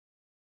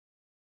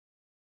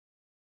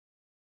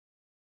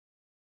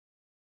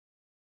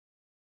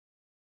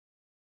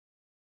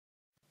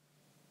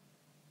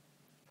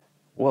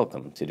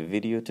Welcome to the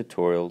video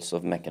tutorials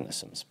of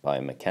mechanisms by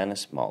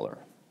Mechanis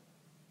Mahler.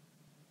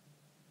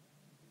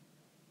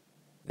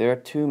 There are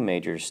two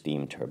major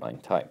steam turbine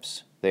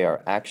types. They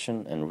are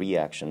action and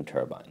reaction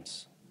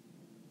turbines.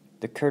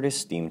 The Curtis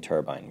steam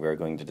turbine we are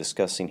going to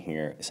discuss in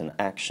here is an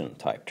action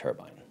type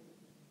turbine.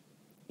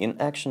 In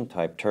action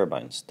type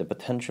turbines, the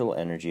potential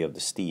energy of the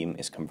steam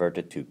is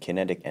converted to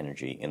kinetic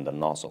energy in the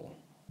nozzle.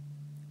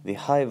 The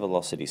high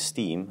velocity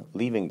steam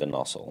leaving the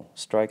nozzle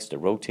strikes the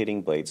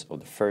rotating blades of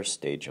the first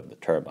stage of the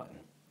turbine.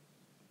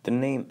 The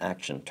name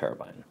action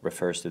turbine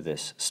refers to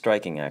this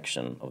striking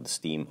action of the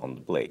steam on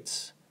the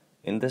blades.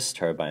 In this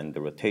turbine,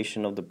 the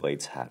rotation of the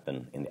blades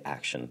happen in the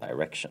action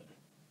direction.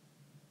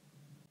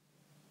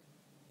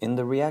 In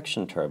the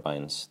reaction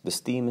turbines, the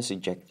steam is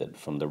ejected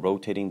from the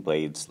rotating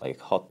blades like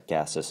hot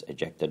gases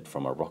ejected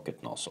from a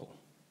rocket nozzle.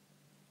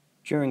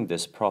 During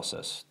this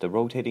process, the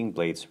rotating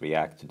blades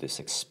react to this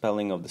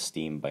expelling of the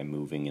steam by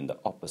moving in the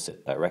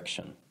opposite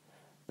direction.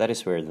 That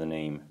is where the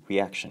name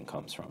reaction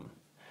comes from.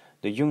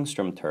 The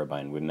Ljungström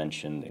turbine we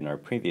mentioned in our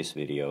previous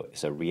video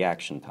is a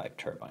reaction type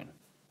turbine.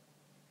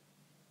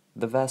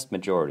 The vast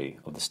majority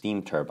of the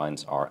steam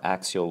turbines are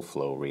axial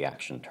flow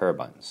reaction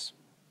turbines.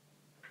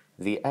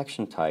 The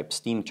action type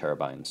steam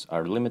turbines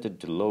are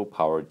limited to low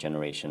power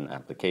generation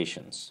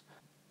applications,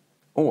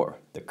 or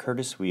the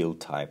Curtis wheel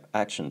type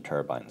action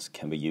turbines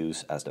can be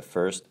used as the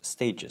first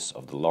stages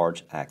of the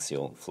large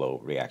axial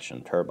flow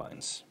reaction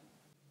turbines.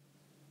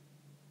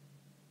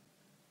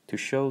 To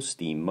show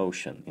steam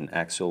motion in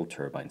axial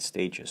turbine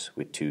stages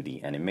with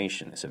 2D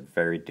animation is a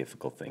very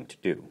difficult thing to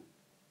do.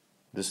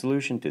 The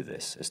solution to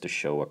this is to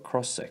show a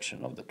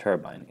cross-section of the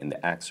turbine in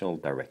the axial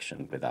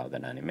direction without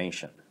an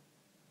animation.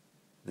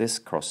 This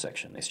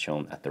cross-section is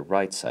shown at the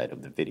right side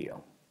of the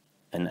video.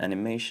 An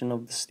animation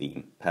of the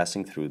steam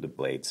passing through the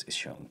blades is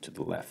shown to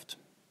the left.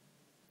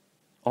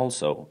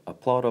 Also, a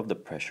plot of the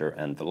pressure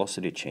and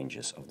velocity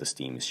changes of the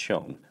steam is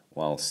shown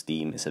while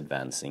steam is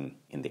advancing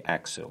in the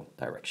axial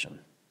direction.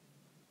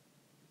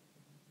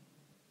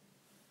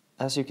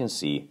 As you can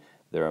see,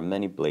 there are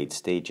many blade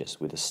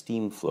stages with a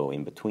steam flow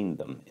in between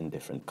them in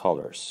different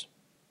colors.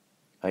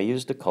 I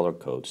used the color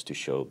codes to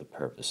show the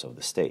purpose of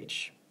the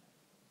stage.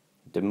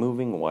 The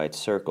moving white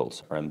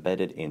circles are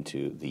embedded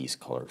into these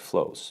colored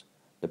flows.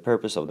 The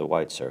purpose of the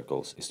white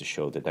circles is to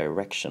show the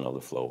direction of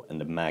the flow and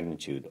the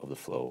magnitude of the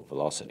flow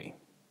velocity.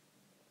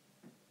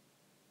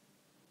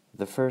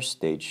 The first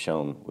stage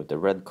shown with the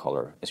red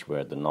color is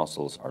where the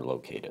nozzles are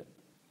located.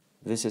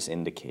 This is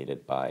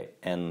indicated by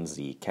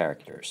NZ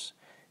characters.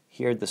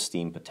 Here the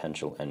steam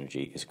potential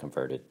energy is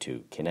converted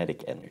to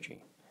kinetic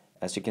energy.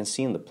 As you can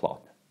see in the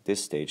plot,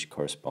 this stage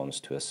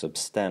corresponds to a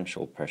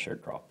substantial pressure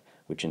drop,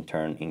 which in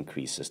turn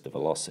increases the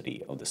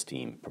velocity of the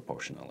steam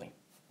proportionally.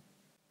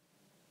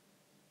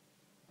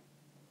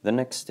 The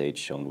next stage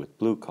shown with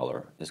blue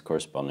color is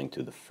corresponding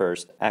to the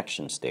first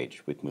action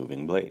stage with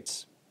moving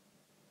blades.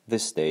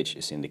 This stage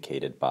is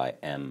indicated by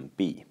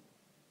MB.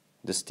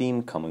 The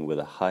steam coming with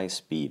a high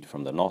speed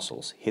from the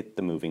nozzles hit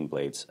the moving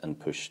blades and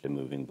push the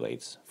moving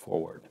blades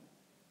forward.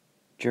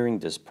 During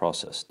this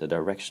process, the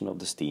direction of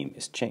the steam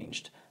is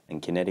changed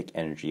and kinetic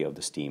energy of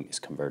the steam is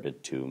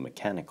converted to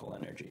mechanical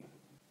energy.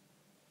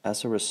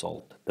 As a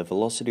result, the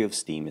velocity of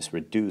steam is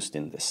reduced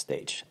in this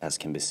stage, as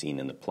can be seen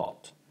in the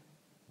plot.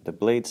 The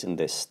blades in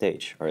this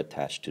stage are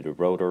attached to the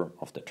rotor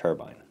of the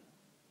turbine.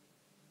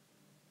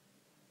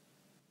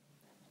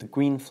 The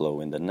green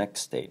flow in the next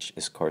stage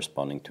is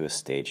corresponding to a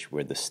stage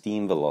where the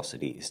steam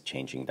velocity is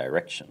changing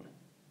direction.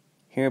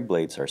 Here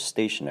blades are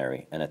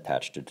stationary and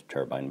attached to the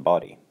turbine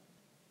body.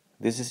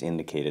 This is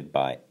indicated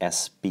by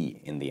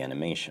SB in the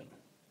animation.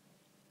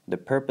 The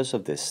purpose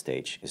of this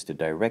stage is to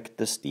direct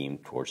the steam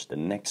towards the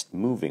next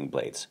moving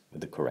blades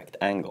with the correct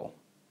angle.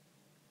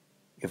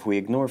 If we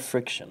ignore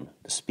friction,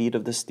 the speed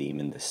of the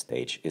steam in this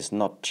stage is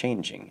not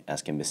changing,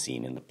 as can be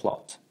seen in the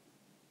plot.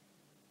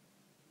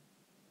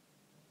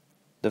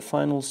 The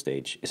final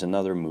stage is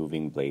another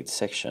moving blade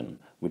section,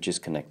 which is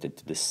connected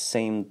to the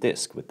same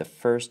disc with the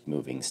first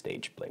moving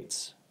stage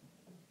blades.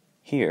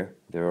 Here,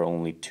 there are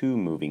only 2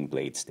 moving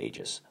blade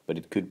stages, but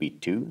it could be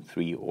 2,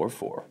 3, or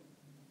 4.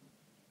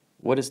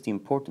 What is the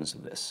importance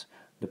of this?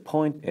 The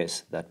point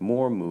is that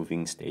more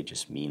moving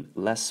stages mean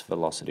less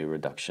velocity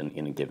reduction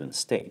in a given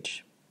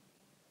stage.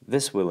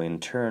 This will in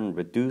turn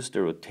reduce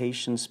the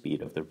rotation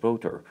speed of the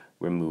rotor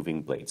where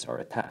moving blades are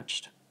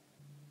attached.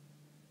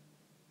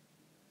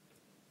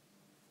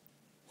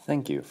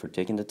 Thank you for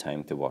taking the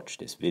time to watch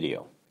this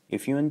video.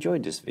 If you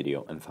enjoyed this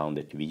video and found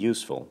it to be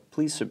useful,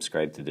 please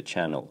subscribe to the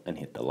channel and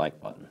hit the like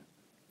button.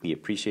 We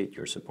appreciate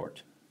your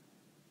support.